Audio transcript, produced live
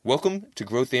Welcome to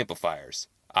Growth Amplifiers.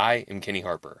 I am Kenny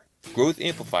Harper. Growth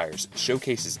Amplifiers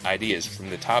showcases ideas from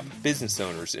the top business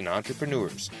owners and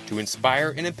entrepreneurs to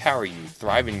inspire and empower you to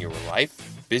thrive in your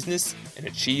life, business, and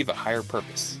achieve a higher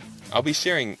purpose. I'll be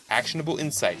sharing actionable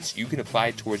insights you can apply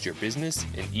towards your business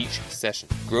in each session.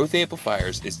 Growth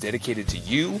Amplifiers is dedicated to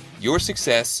you, your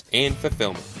success, and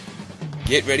fulfillment.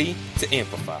 Get ready to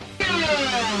amplify.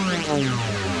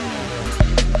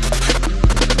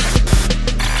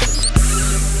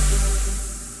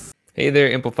 Hey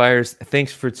there, Amplifiers.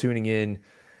 Thanks for tuning in.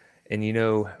 And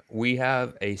we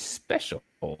have a special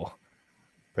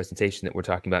presentation that we're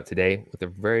talking about today with a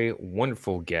very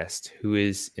wonderful guest who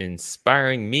is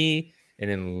inspiring me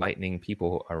and enlightening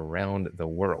people around the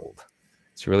world.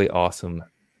 It's really awesome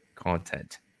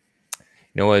content.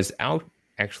 I was out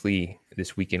actually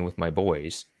this weekend with my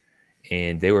boys,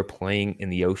 and they were playing in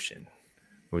the ocean.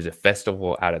 There was a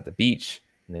festival out at the beach,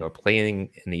 and they were playing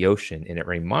in the ocean, and it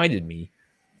reminded me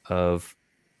of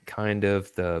kind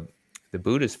of the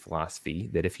Buddhist philosophy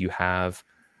that if you have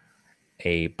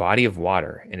a body of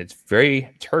water and it's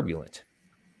very turbulent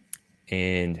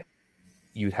and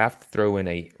you'd have to throw in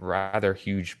a rather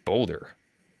huge boulder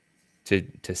to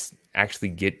actually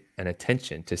get an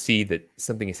attention to see that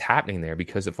something is happening there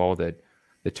because of all the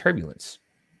turbulence.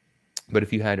 But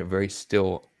if you had a very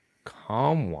still,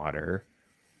 calm water,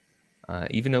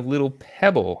 even a little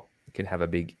pebble can have a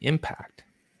big impact.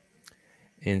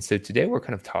 And so today we're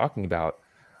kind of talking about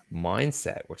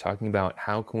mindset. We're talking about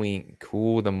how can we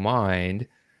cool the mind?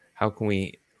 How can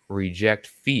we reject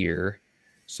fear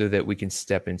so that we can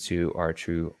step into our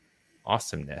true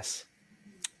awesomeness?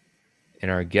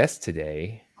 And our guest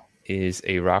today is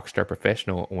a rock star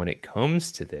professional when it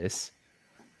comes to this.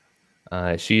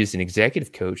 She is an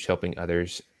executive coach helping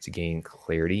others to gain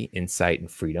clarity, insight,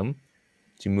 and freedom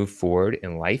to move forward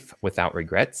in life without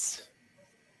regrets.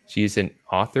 She is an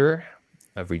author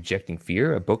of Rejecting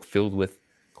Fear, a book filled with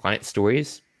client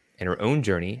stories and her own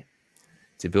journey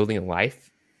to building a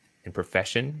life and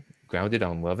profession grounded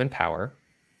on love and power.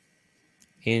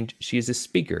 And she is a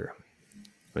speaker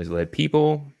who has led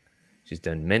people. She's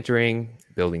done mentoring,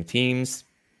 building teams,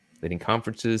 leading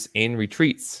conferences and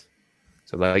retreats.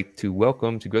 So I'd like to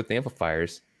welcome to Growth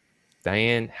Amplifiers,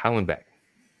 Diane Hallenbeck.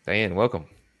 Diane, welcome.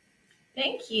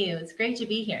 Thank you. It's great to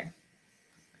be here.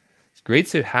 It's great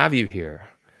to have you here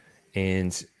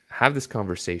and have this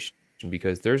conversation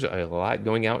because there's a lot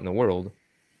going out in the world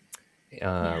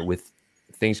with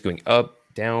things going up,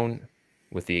 down,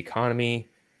 with the economy,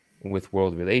 with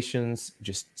world relations,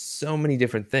 just so many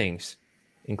different things,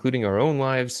 including our own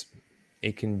lives.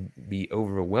 It can be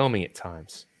overwhelming at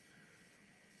times.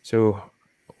 So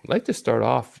I'd like to start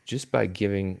off just by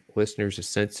giving listeners a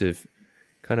sense of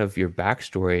kind of your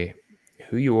backstory,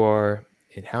 who you are,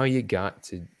 and how you got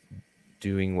to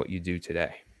doing what you do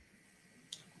today.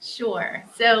 Sure.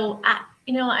 So,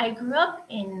 I grew up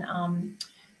in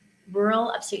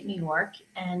rural upstate New York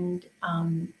and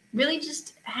really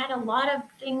just had a lot of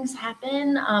things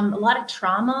happen, a lot of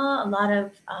trauma, a lot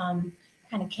of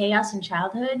kind of chaos in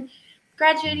childhood.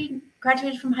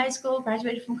 Graduated from high school,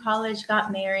 graduated from college,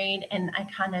 got married, and I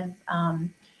kind of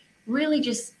really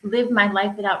just lived my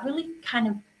life without really kind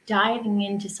of diving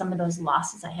into some of those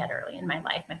losses I had early in my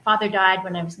life. My father died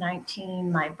when I was 19.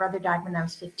 My brother died when I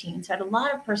was 15. So I had a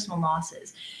lot of personal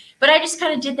losses. But I just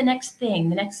kind of did the next thing.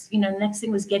 The next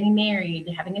thing was getting married,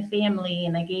 having a family.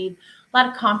 And I gave a lot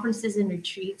of conferences and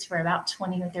retreats for about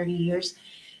 20 or 30 years.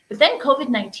 But then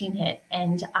COVID-19 hit,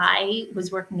 and I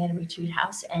was working at a retreat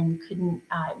house and it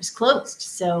was closed.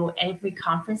 So every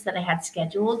conference that I had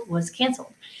scheduled was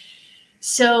canceled.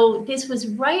 So this was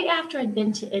right after I'd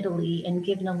been to Italy and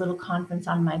given a little conference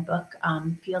on my book,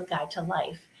 Field Guide to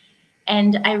Life.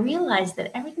 And I realized that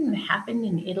everything that happened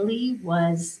in Italy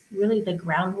was really the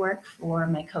groundwork for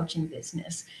my coaching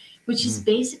business, which is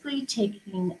basically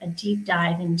taking a deep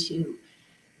dive into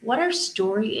what our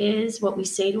story is, what we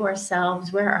say to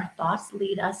ourselves, where our thoughts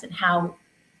lead us, and how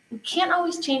we can't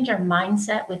always change our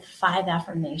mindset with 5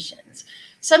 affirmations.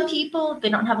 Some people, if they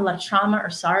don't have a lot of trauma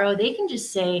or sorrow, they can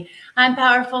just say, I'm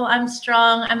powerful, I'm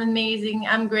strong, I'm amazing,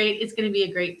 I'm great, it's going to be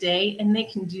a great day. And they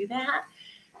can do that.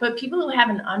 But people who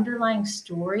have an underlying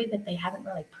story that they haven't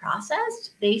really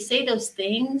processed, they say those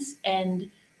things. And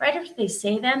right after they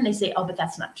say them, they say, oh, but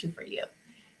that's not true for you.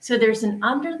 So there's an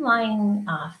underlying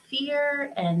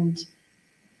fear and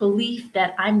belief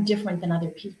that I'm different than other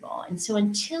people. And so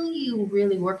until you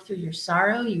really work through your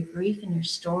sorrow, your grief, and your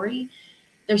story,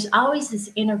 there's always this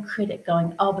inner critic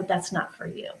going, oh, but that's not for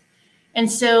you. And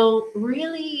so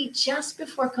really just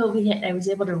before COVID hit, I was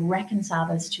able to reconcile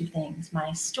those two things,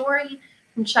 my story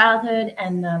from childhood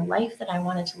and the life that I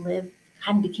wanted to live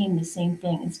kind of became the same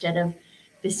thing instead of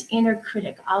this inner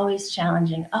critic always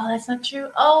challenging, oh, that's not true.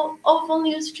 Oh, if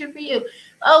only it was true for you.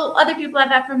 Oh, other people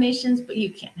have affirmations, but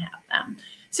you can't have them.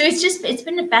 So it's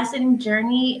been a fascinating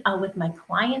journey with my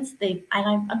clients.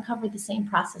 I've uncovered the same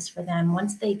process for them.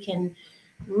 Once they can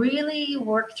really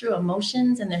work through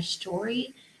emotions and their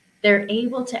story, they're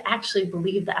able to actually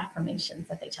believe the affirmations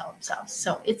that they tell themselves.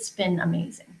 So it's been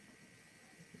amazing.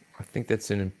 I think that's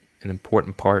an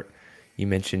important part. You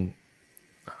mentioned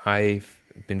I've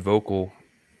been vocal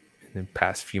in the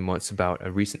past few months about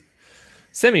a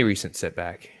semi-recent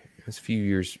setback. It was a few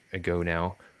years ago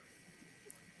now.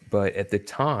 But at the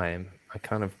time, I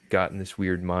kind of got in this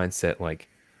weird mindset, like,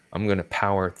 I'm going to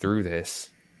power through this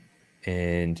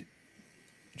and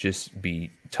just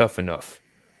be tough enough.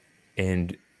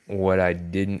 And what I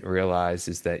didn't realize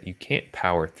is that you can't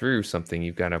power through something.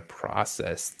 You've got to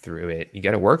process through it. You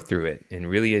got to work through it and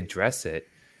really address it.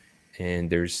 And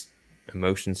there's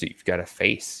emotions that you've got to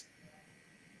face.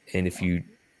 And if you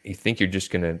think you're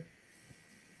just going to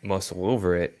muscle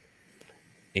over it,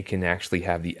 it can actually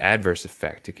have the adverse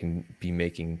effect. It can be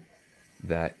making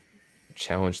that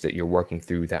challenge that you're working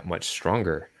through that much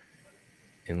stronger.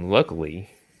 And luckily,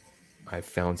 I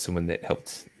found someone that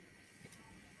helped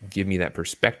give me that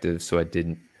perspective so I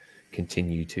didn't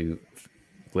continue to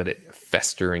let it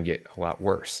fester and get a lot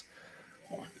worse.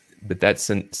 But that's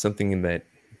something that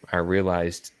I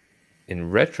realized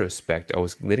in retrospect. I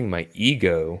was letting my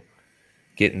ego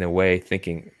get in the way,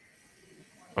 thinking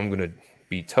I'm going to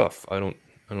be tough. I don't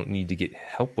need to get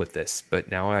help with this. But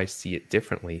now I see it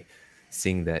differently,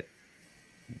 seeing that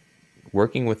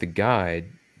working with a guide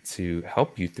to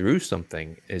help you through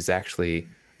something is actually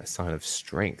a sign of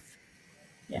strength.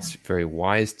 Yeah. It's very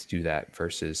wise to do that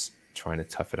versus trying to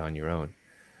tough it on your own.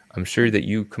 I'm sure that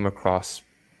you come across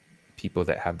people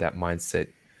that have that mindset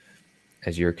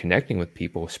as you're connecting with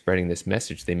people, spreading this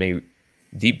message. They may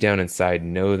deep down inside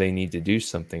know they need to do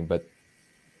something, but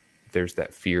there's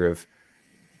that fear of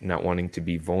not wanting to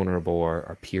be vulnerable or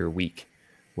appear weak.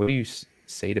 What do you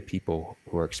say to people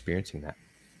who are experiencing that?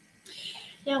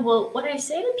 Yeah, well, what I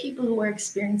say to people who are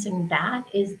experiencing that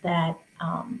is that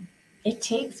it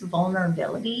takes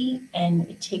vulnerability and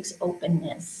it takes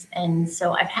openness. And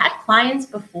so I've had clients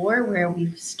before where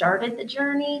we've started the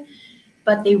journey,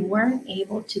 but they weren't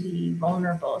able to be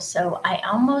vulnerable. So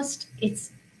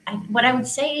what I would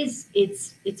say is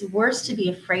it's worse to be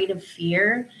afraid of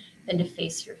fear than to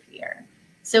face your fear.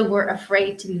 So we're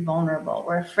afraid to be vulnerable.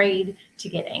 We're afraid to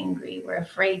get angry. We're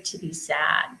afraid to be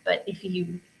sad. But if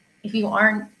you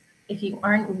aren't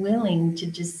willing to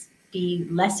just be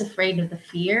less afraid of the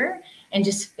fear and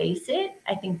just face it,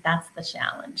 I think that's the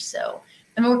challenge. So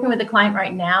I'm working with a client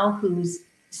right now who's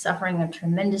suffering a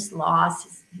tremendous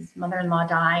loss. His mother-in-law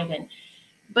died,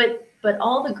 but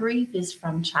all the grief is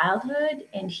from childhood,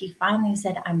 and he finally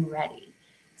said, "I'm ready."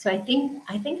 So I think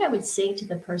I would say to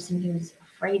the person who's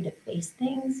afraid to face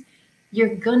things,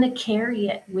 you're gonna carry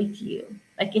it with you.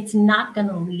 Like, it's not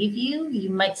gonna leave you.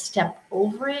 You might step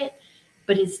over it,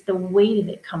 but it's the weight of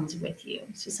it comes with you.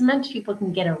 So sometimes people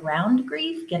can get around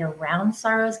grief, get around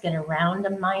sorrows, get around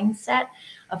a mindset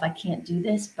of I can't do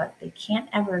this, but they can't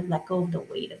ever let go of the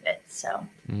weight of it. So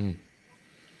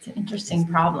it's an interesting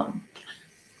problem.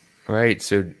 Right.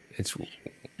 So it's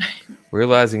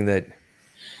realizing that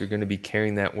you're going to be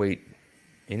carrying that weight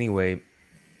anyway.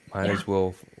 Might as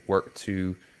well work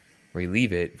to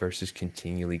relieve it versus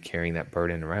continually carrying that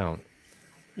burden around.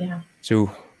 Yeah. So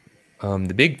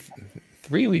the big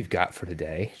three we've got for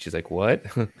today, she's like, what?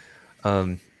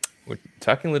 We're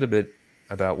talking a little bit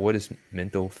about what is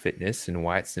mental fitness and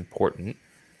why it's important.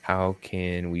 How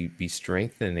can we be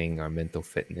strengthening our mental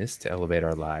fitness to elevate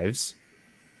our lives?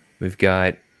 We've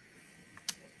got,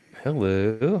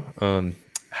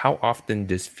 how often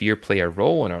does fear play a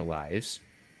role in our lives?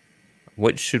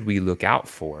 What should we look out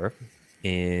for?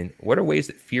 And what are ways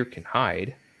that fear can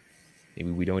hide?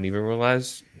 Maybe we don't even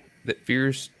realize that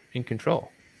fear's in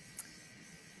control.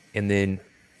 And then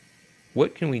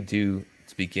what can we do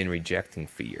to begin rejecting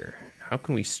fear? How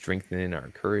can we strengthen our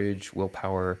courage,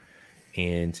 willpower,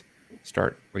 and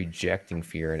start rejecting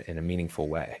fear in a meaningful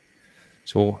way?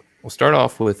 So we'll start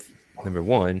off with number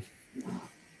one.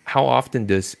 How often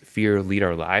does fear lead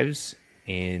our lives,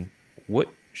 and what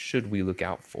should we look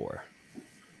out for?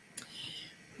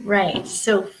 Right.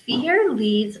 So fear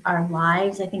leads our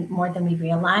lives, I think, more than we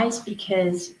realize,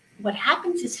 because what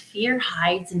happens is fear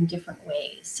hides in different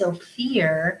ways. So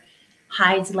fear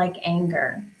hides like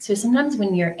anger. So sometimes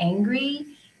when you're angry,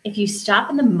 if you stop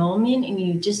in the moment and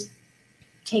you just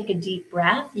take a deep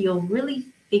breath, you'll really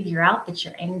figure out that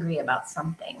you're angry about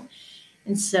something.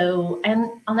 And so,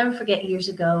 and I'll never forget years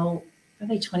ago,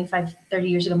 probably 25, 30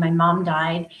 years ago, my mom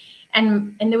died.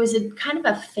 And there was a kind of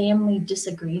a family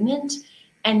disagreement.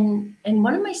 And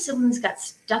one of my siblings got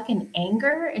stuck in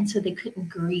anger, and so they couldn't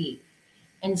grieve.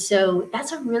 And so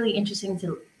that's a really interesting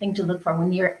thing to look for.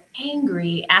 When you're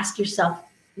angry, ask yourself,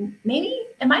 maybe,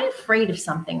 am I afraid of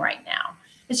something right now?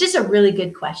 It's just a really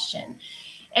good question.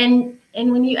 And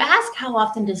when you ask how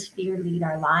often does fear lead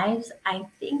our lives, I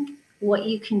think what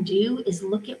you can do is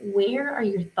look at where are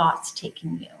your thoughts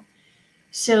taking you.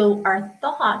 So our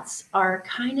thoughts are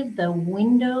kind of the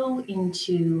window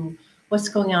into what's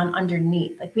going on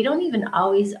underneath. Like we aren't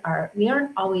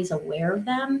always aware of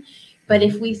them. But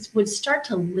if we would start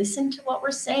to listen to what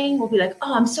we're saying, we'll be like,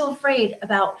 oh, I'm so afraid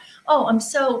about, I'm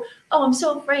so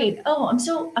afraid. I'm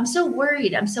so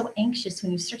worried. I'm so anxious.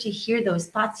 When you start to hear those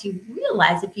thoughts, you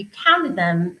realize if you counted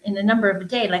them in the number of a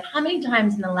day, like how many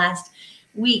times in the last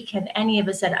week have any of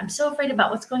us said, I'm so afraid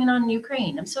about what's going on in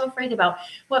Ukraine. I'm so afraid about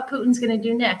what Putin's going to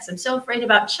do next. I'm so afraid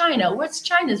about China. What's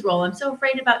China's role? I'm so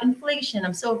afraid about inflation.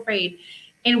 I'm so afraid.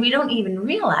 And we don't even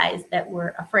realize that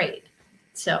we're afraid.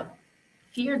 So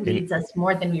fear leads us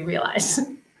more than we realize.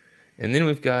 And then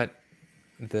we've got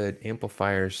the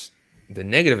amplifiers, the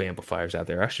negative amplifiers out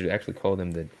there. I should actually call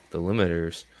them the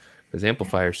limiters, because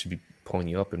amplifiers should be pulling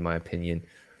you up, in my opinion.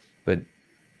 But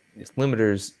it's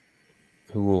limiters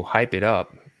who will hype it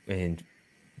up and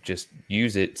just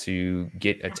use it to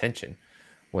get attention,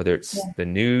 whether it's the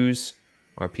news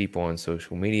or people on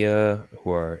social media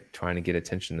who are trying to get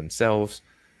attention themselves.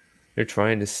 They're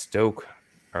trying to stoke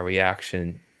a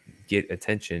reaction, get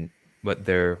attention, but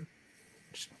they're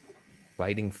just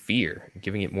lighting fear,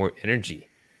 giving it more energy.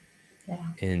 Yeah.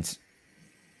 And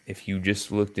if you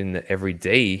just looked in the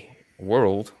everyday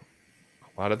world,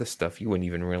 a lot of the stuff you wouldn't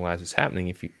even realize is happening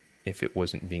if it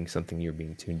wasn't being something you're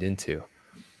being tuned into.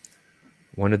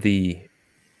 One of the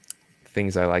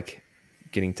things I like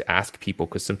getting to ask people,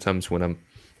 because sometimes when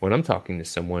I'm talking to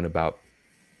someone about,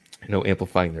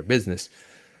 amplifying their business,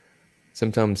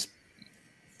 sometimes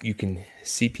you can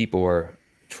see people are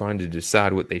trying to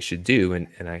decide what they should do. And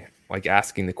I like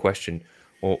asking the question,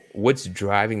 well, what's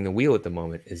driving the wheel at the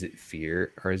moment? Is it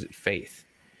fear or is it faith?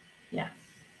 Yeah.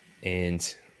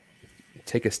 And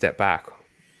take a step back.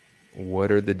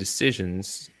 What are the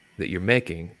decisions that you're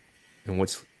making, and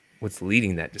what's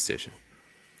leading that decision?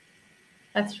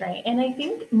 That's right. And I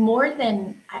think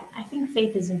I think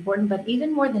faith is important, but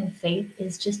even more than faith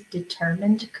is just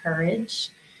determined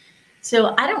courage.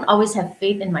 So I don't always have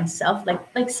faith in myself.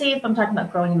 Like say if I'm talking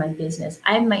about growing my business,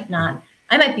 I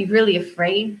might be really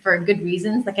afraid for good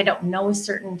reasons. Like I don't know a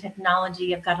certain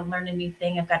technology. I've got to learn a new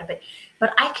thing.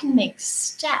 But I can make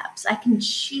steps. I can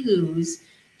choose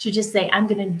to just say, I'm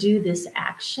going to do this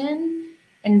action,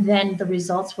 and then the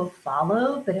results will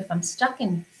follow. But if I'm stuck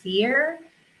in fear,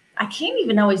 I can't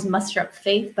even always muster up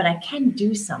faith, but I can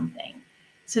do something.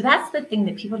 So that's the thing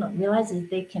that people don't realize, is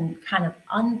they can kind of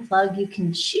unplug. You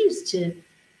can choose to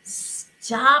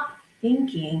stop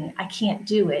thinking, I can't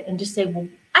do it, and just say, well,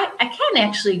 I can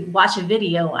actually watch a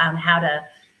video on how to,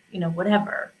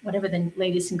 whatever the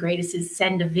latest and greatest is,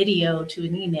 send a video to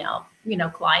an email,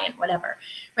 client, whatever,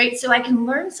 right? So I can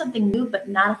learn something new, but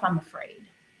not if I'm afraid.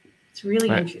 It's really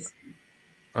interesting.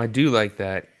 I do like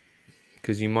that,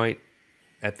 because you might,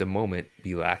 at the moment,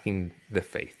 be lacking the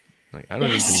faith. Like, I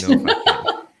don't even know if I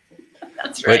can.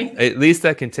 That's right. But at least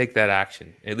I can take that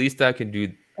action. At least I can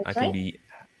do. That's I can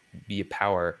be a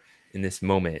power in this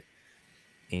moment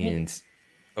and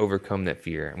overcome that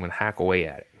fear. I'm going to hack away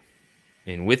at it,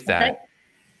 and with that,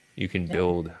 you can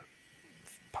build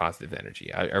positive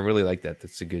energy. I really like that.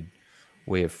 That's a good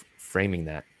way of framing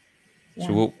that. Yeah.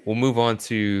 So we'll move on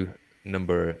to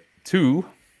number 2.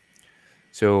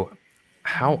 So,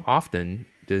 how often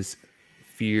does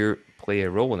fear play a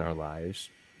role in our lives,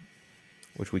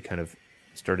 which we kind of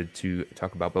started to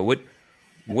talk about, but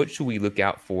what should we look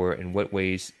out for, and what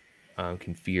ways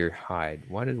can fear hide?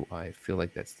 Why do I feel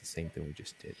like that's the same thing we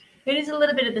just did? It is a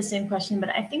little bit of the same question, but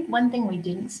I think one thing we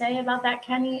didn't say about that,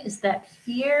 Kenny, is that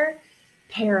fear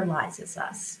paralyzes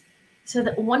us. So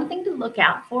the one thing to look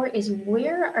out for is,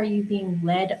 where are you being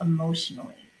led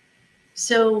emotionally?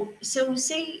 So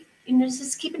say,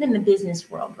 just keep it in the business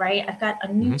world, right? I've got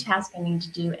a new task I need to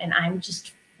do, and I'm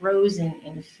just frozen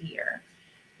in fear,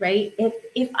 right?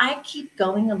 If I keep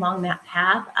going along that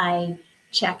path, I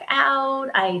check out,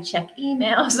 I check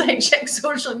emails, I check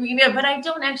social media, but I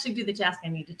don't actually do the task I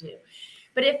need to do.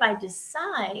 But if I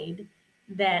decide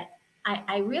that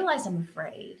I realize I'm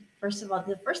afraid, first of all,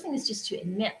 the first thing is just to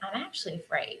admit I'm actually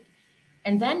afraid.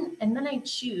 And then I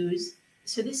choose,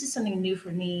 so this is something new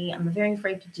for me. I'm very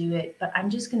afraid to do it, but I'm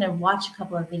just going to watch a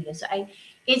couple of videos.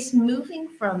 It's moving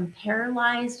from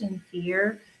paralyzed in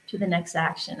fear to the next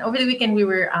action. Over the weekend, we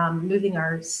were moving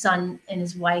our son and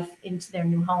his wife into their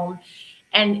new home.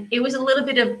 And it was a little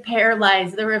bit of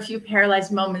paralyzed. There were a few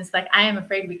paralyzed moments, like, I am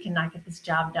afraid we cannot get this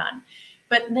job done.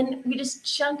 But then we just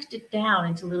chunked it down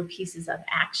into little pieces of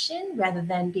action rather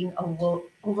than being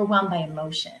overwhelmed by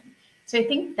emotion. So I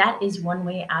think that is one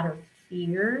way out of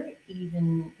fear,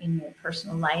 even in your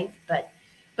personal life. But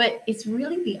it's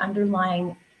really the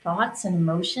underlying thoughts and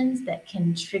emotions that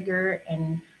can trigger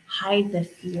and hide the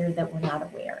fear that we're not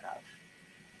aware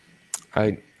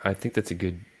of. I think that's a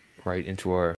good right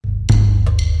into our.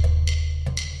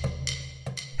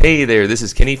 Hey there, this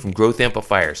is Kenny from Growth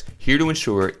Amplifiers, here to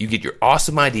ensure you get your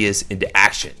awesome ideas into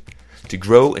action to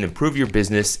grow and improve your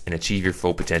business and achieve your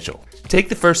full potential. Take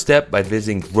the first step by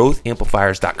visiting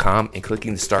growthamplifiers.com and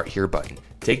clicking the Start Here button.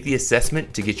 Take the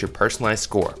assessment to get your personalized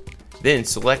score. Then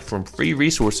select from free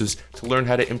resources to learn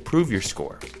how to improve your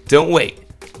score. Don't wait.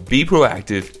 Be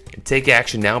proactive and take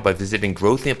action now by visiting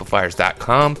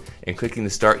growthamplifiers.com and clicking the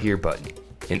Start Here button.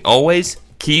 And always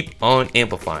keep on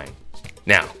amplifying.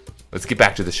 Now, let's get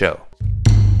back to the show.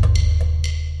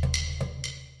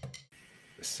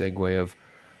 Segue of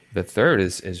the third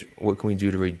is what can we do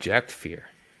to reject fear?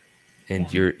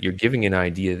 And you're giving an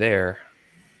idea there,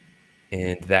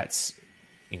 and that's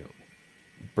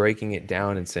breaking it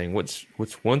down and saying what's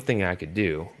one thing I could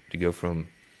do to go from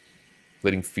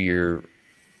letting fear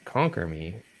conquer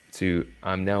me to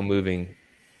I'm now moving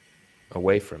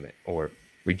away from it or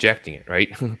rejecting it,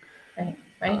 right?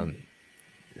 Right.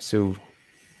 So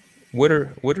what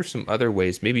are some other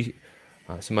ways, maybe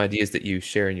some ideas that you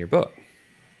share in your book?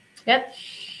 Yep.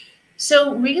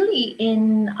 So really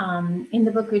in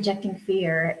the book, Rejecting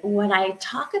Fear, what I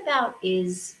talk about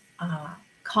is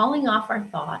calling off our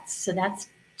thoughts. So that's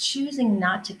choosing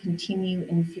not to continue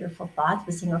in fearful thoughts,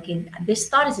 but saying, okay, this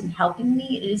thought isn't helping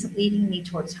me. It isn't leading me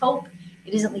towards hope.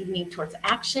 It isn't leading me towards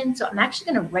action. So I'm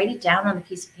actually going to write it down on a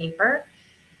piece of paper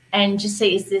and just say,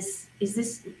 is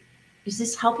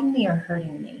this helping me or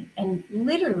hurting me? And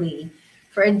literally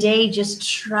for a day, just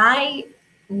try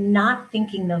not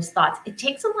thinking those thoughts. It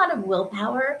takes a lot of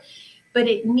willpower, but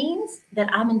it means that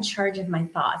I'm in charge of my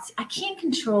thoughts. I can't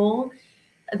control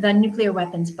the nuclear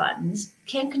weapons buttons,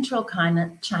 can't control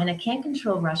China, can't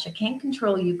control Russia, can't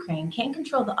control Ukraine, can't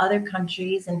control the other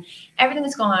countries and everything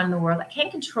that's going on in the world. I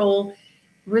can't control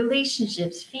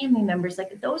relationships, family members.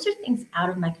 Like, those are things out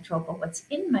of my control. But what's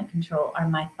in my control are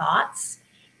my thoughts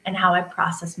and how I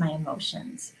process my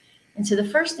emotions. And so the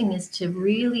first thing is to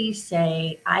really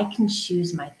say, I can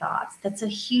choose my thoughts. That's a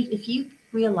huge, if you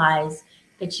realize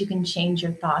that you can change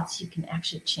your thoughts, you can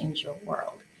actually change your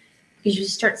world. Because you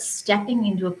start stepping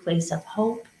into a place of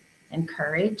hope and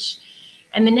courage.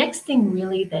 And the next thing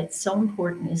really that's so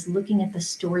important is looking at the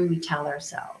story we tell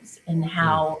ourselves and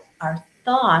how our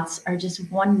thoughts are just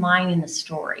one line in the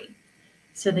story.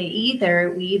 So we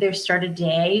either start a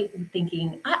day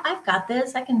thinking, I've got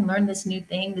this, I can learn this new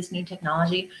thing, this new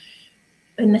technology.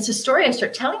 And that's a story I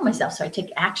start telling myself. So I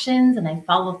take actions and I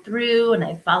follow through and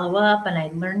I follow up and I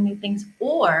learn new things.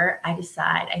 Or I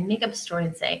decide, I make up a story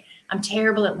and say, I'm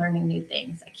terrible at learning new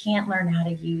things. I can't learn how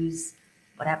to use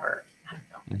whatever, I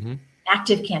don't know,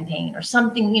 Active Campaign or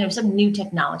something, some new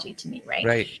technology to me, right?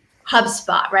 Right.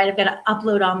 HubSpot, right? I've got to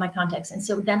upload all my contacts. And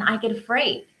so then I get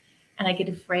afraid and I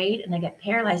get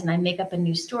paralyzed and I make up a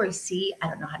new story. See, I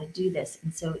don't know how to do this.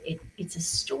 And so it's a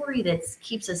story that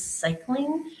keeps us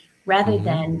cycling rather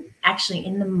than actually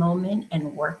in the moment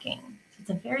and working. So it's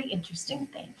a very interesting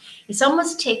thing. It's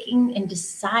almost taking and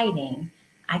deciding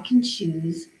I can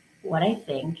choose what I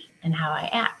think and how I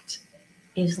act.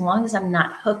 As long as I'm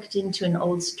not hooked into an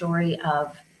old story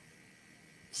of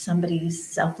somebody's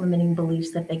self-limiting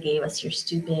beliefs that they gave us, you're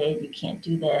stupid, you can't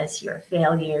do this, you're a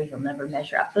failure, you'll never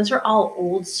measure up. Those are all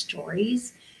old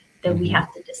stories that we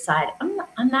have to decide,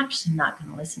 I'm actually not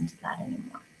going to listen to that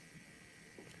anymore.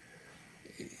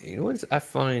 What I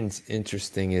find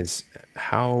interesting is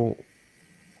how,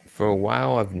 for a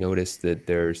while, I've noticed that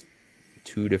there's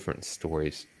two different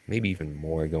stories, maybe even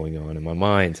more going on in my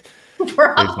mind.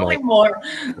 Probably more.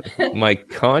 My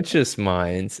conscious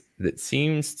mind that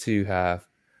seems to have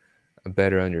a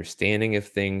better understanding of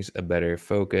things, a better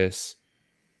focus.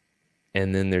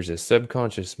 And then there's a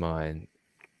subconscious mind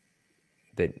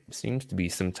that seems to be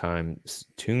sometimes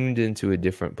tuned into a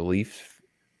different belief,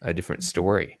 a different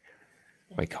story.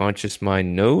 My conscious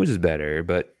mind knows better,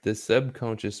 but the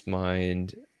subconscious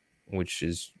mind, which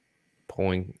is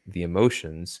pulling the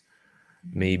emotions,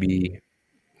 maybe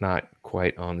not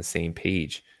quite on the same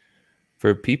page.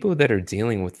 For people that are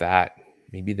dealing with that,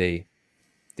 maybe they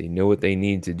know what they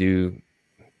need to do.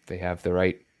 They have the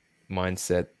right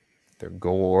mindset. They're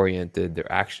goal-oriented.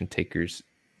 They're action takers,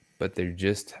 but they're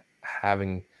just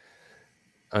having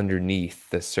underneath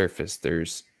the surface,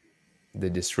 there's the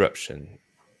disruption,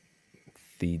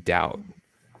 the doubt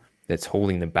that's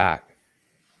holding them back.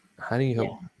 How do you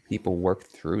help people work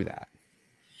through that?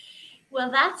 Well,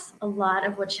 that's a lot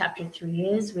of what chapter 3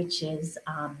 is, which is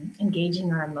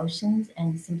engaging our emotions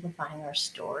and simplifying our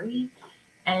story.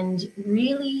 And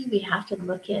really, we have to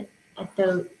look at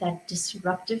that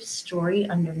disruptive story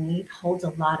underneath holds a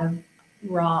lot of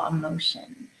raw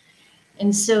emotion.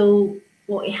 And so,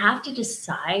 what we have to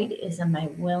decide is, am I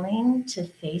willing to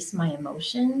face my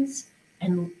emotions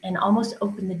and almost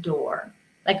open the door,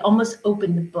 like almost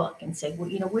open the book and say, well,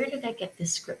 where did I get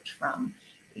this script from?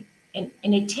 And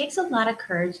it takes a lot of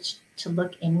courage to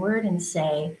look inward and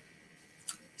say,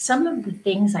 some of the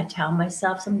things I tell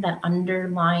myself, some of that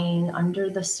underlying, under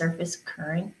the surface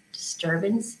current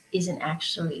disturbance isn't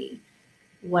actually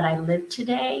what I live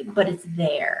today, but it's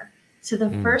there. So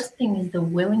the first thing is the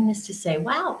willingness to say,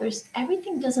 wow,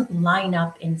 everything doesn't line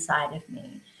up inside of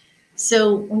me.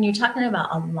 So when you're talking about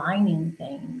aligning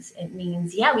things, it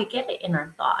means, we get it in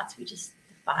our thoughts. We just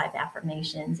 5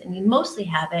 affirmations, and we mostly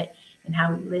have it in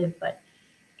how we live, but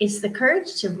it's the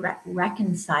courage to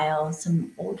reconcile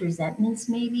some old resentments,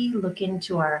 maybe look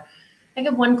into I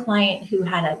have one client who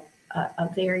had a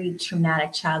very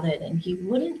traumatic childhood, and he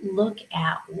wouldn't look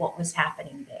at what was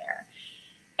happening there.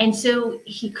 And so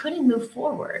he couldn't move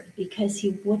forward because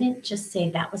he wouldn't just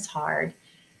say, that was hard,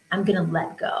 I'm going to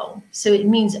let go. So it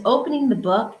means opening the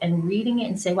book and reading it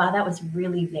and say, wow, that was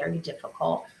really very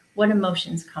difficult. What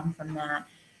emotions come from that?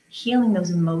 Healing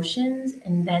those emotions,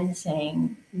 and then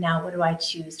saying, now what do I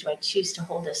choose? Do I choose to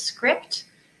hold a script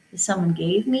that someone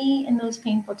gave me in those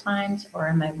painful times, or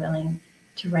am I willing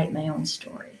to write my own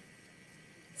story?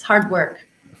 It's hard work.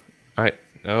 I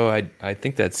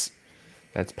think that's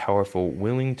powerful.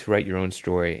 Willing to write your own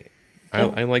story.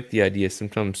 I like the idea.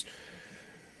 Sometimes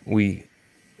we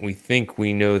think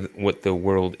we know what the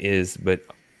world is, but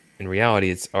in reality,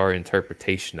 it's our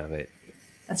interpretation of it.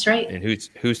 That's right. And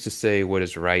who's to say what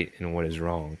is right and what is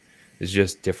wrong? It's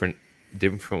just different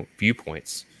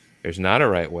viewpoints. There's not a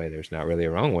right way. There's not really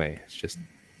a wrong way. It's just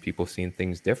people seeing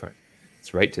things different.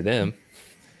 It's right to them.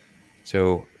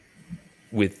 So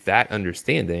with that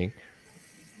understanding,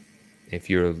 if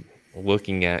you're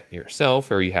looking at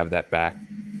yourself, or you have that back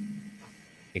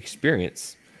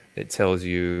experience that tells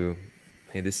you,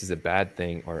 hey, this is a bad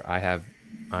thing, or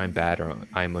I'm bad, or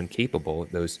I'm incapable,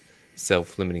 those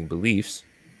self-limiting beliefs,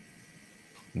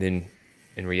 then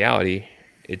in reality,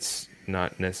 it's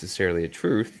not necessarily a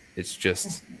truth. It's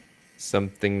just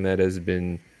something that has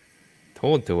been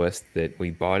told to us that we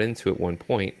bought into at one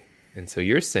point. And so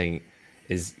you're saying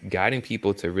is guiding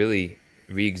people to really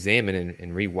re-examine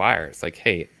and rewire. It's like,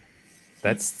 hey,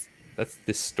 that's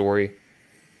this story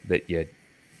that you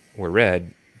were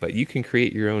read, but you can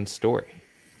create your own story.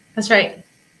 That's right.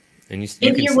 And if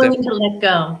you're willing to let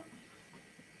go.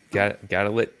 Gotta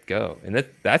let go, and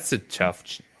that's a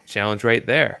tough challenge right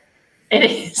there. It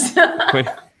is.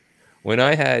 when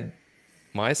I had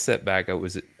my setback, I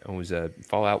was a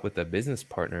fallout with a business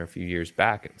partner a few years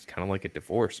back. It was kind of like a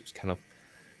divorce. It was kind of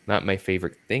not my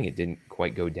favorite thing. It didn't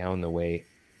quite go down the way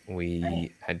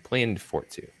we had planned for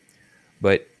it to.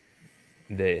 But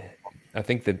I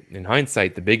think that in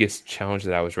hindsight, the biggest challenge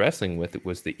that I was wrestling with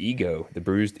was the ego, the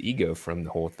bruised ego from the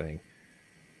whole thing.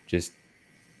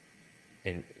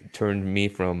 And turned me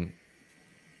from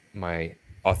my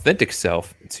authentic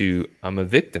self to I'm a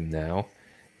victim now,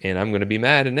 and I'm going to be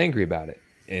mad and angry about it.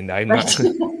 And I'm not,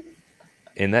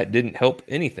 and that didn't help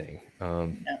anything.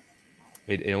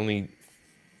 It only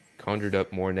conjured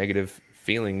up more negative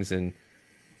feelings and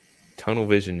tunnel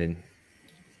vision. And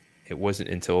it wasn't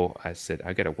until I said,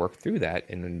 I got to work through that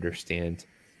and understand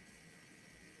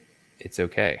it's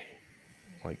okay.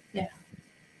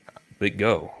 Let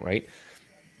go, right?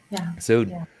 Yeah. So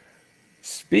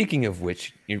speaking of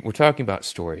which, we're talking about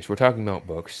stories, we're talking about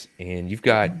books, and you've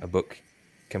got a book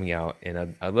coming out,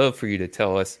 and I'd love for you to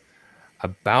tell us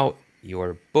about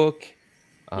your book,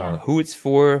 who it's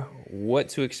for, what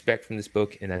to expect from this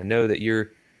book. And I know that you're,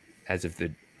 as of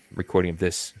the recording of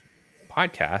this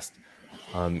podcast,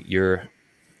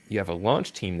 you have a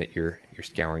launch team that you're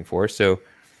scouring for. So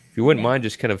if you wouldn't mind,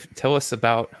 just kind of tell us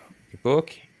about your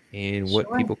book and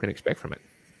what people can expect from it.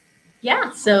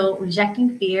 Yeah, so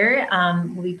Rejecting Fear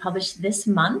will be published this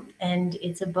month, and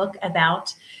it's a book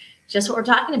about just what we're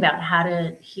talking about, how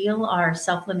to heal our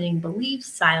self-limiting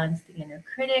beliefs, silence the inner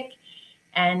critic,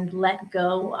 and let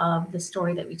go of the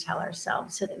story that we tell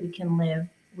ourselves so that we can live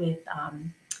with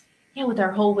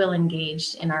our whole will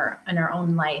engaged in our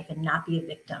own life and not be a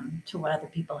victim to what other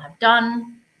people have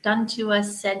done to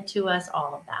us, said to us,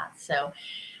 all of that. So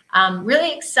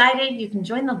Really excited. You can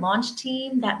join the launch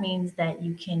team. That means that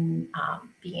you can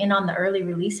be in on the early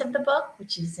release of the book,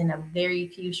 which is in a very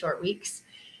few short weeks,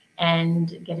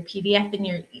 and get a PDF in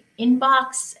your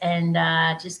inbox and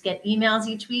just get emails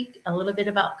each week, a little bit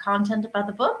about content about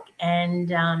the book.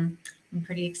 And I'm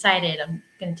pretty excited. I'm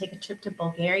going to take a trip to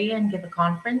Bulgaria and give a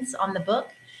conference on the book.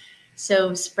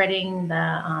 So spreading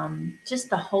the just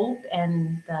the hope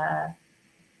and the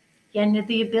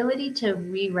ability to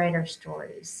rewrite our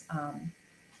stories.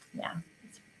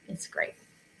 It's great.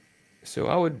 So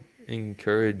I would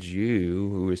encourage you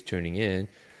who is tuning in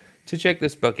to check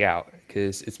this book out,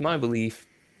 because it's my belief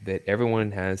that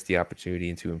everyone has the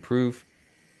opportunity to improve.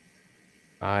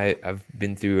 I've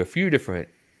been through a few different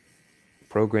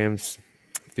programs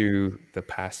through the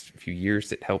past few years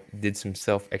that did some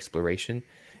self-exploration.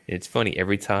 And it's funny,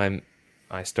 every time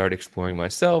I start exploring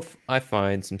myself, I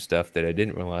find some stuff that I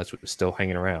didn't realize was still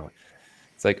hanging around.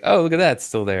 It's like, oh, look at that, it's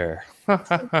still there.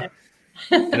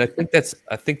 And I think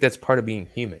that's part of being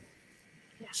human.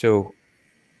 Yeah. So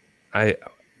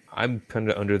I'm kind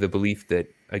of under the belief that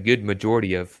a good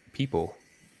majority of people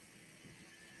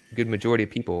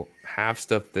have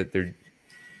stuff that they're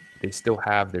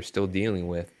still dealing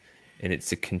with, and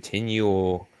it's a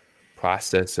continual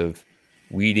process of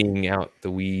weeding out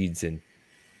the weeds and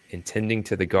tending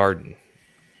to the garden.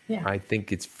 Yeah. I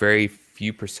think it's very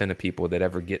few % of people that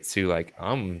ever get to like,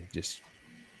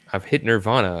 I've hit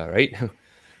nirvana, right?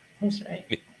 That's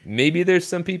right. Maybe there's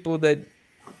some people that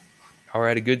are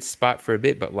at a good spot for a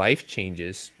bit, but life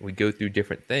changes. We go through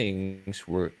different things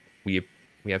where we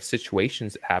have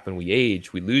situations that happen. We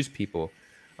age, we lose people,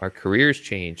 our careers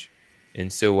change.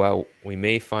 And so while we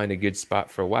may find a good spot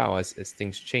for a while, as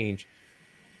things change,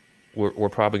 we're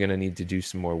probably going to need to do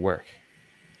some more work.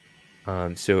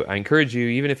 So I encourage you,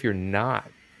 even if you're not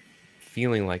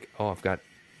feeling like, oh, I've got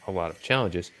a lot of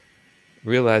challenges,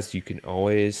 realize you can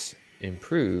always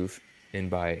improve. And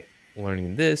by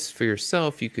learning this for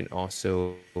yourself, you can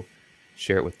also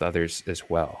share it with others as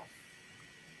well.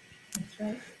 That's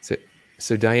right.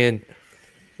 So Diane,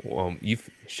 you've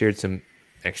shared some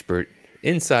expert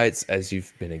insights as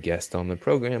you've been a guest on the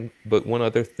program. But one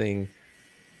other thing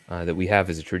that we have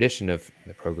as a tradition of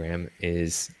the program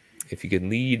is if you could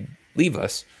leave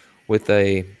us with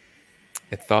a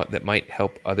thought that might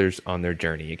help others on their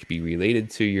journey. It could be related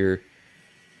to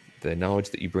the knowledge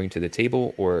that you bring to the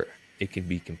table, or it could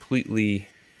be completely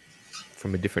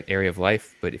from a different area of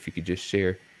life. But if you could just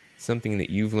share something that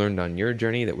you've learned on your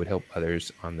journey that would help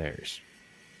others on theirs.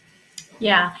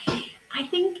 Yeah, I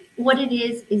think what it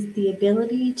is the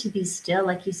ability to be still,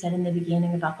 like you said in the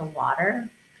beginning about the water.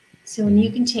 So when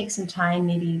you can take some time,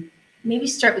 maybe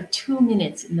start with 2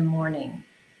 minutes in the morning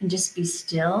and just be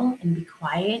still and be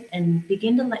quiet and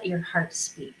begin to let your heart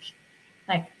speak,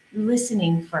 like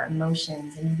listening for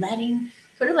emotions and letting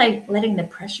the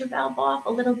pressure valve off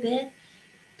a little bit,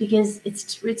 because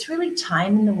it's really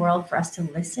time in the world for us to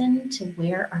listen to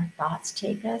where our thoughts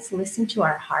take us, listen to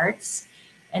our hearts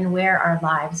and where our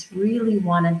lives really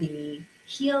want to be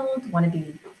healed, want to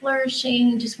be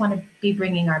flourishing, just want to be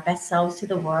bringing our best selves to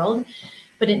the world.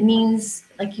 But it means,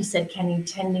 like you said, Kenny,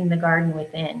 tending the garden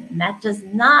within. And that does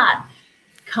not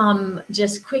come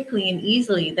just quickly and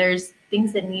easily. There's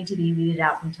things that need to be weeded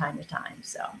out from time to time.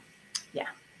 So, yeah.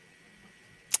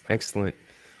 Excellent.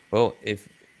 Well, if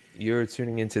you're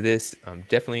tuning into this,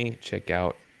 definitely check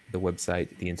out the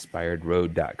website,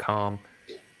 theinspiredroad.com.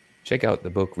 Check out the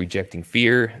book, Rejecting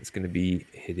Fear. It's going to be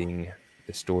hitting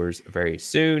the stores very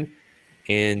soon.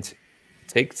 And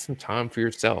take some time for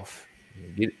yourself.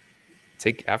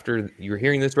 After you're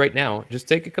hearing this right now, just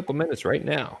take a couple minutes right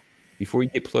now before you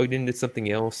get plugged into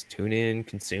something else, tune in,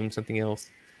 consume something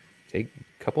else. Take a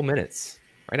couple minutes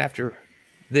right after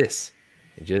this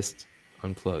and just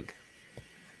unplug.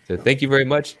 So thank you very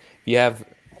much. If you have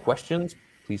questions,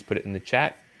 please put it in the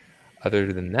chat.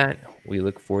 Other than that, we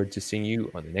look forward to seeing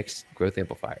you on the next Growth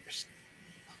Amplifiers.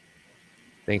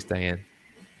 Thanks, Diane.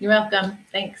 You're welcome.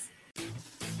 Thanks.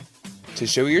 To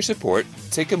show your support,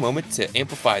 take a moment to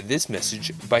amplify this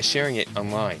message by sharing it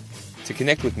online. To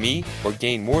connect with me or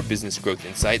gain more business growth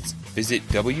insights, visit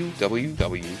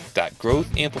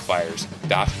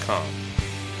www.growthamplifiers.com.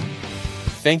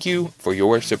 Thank you for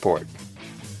your support.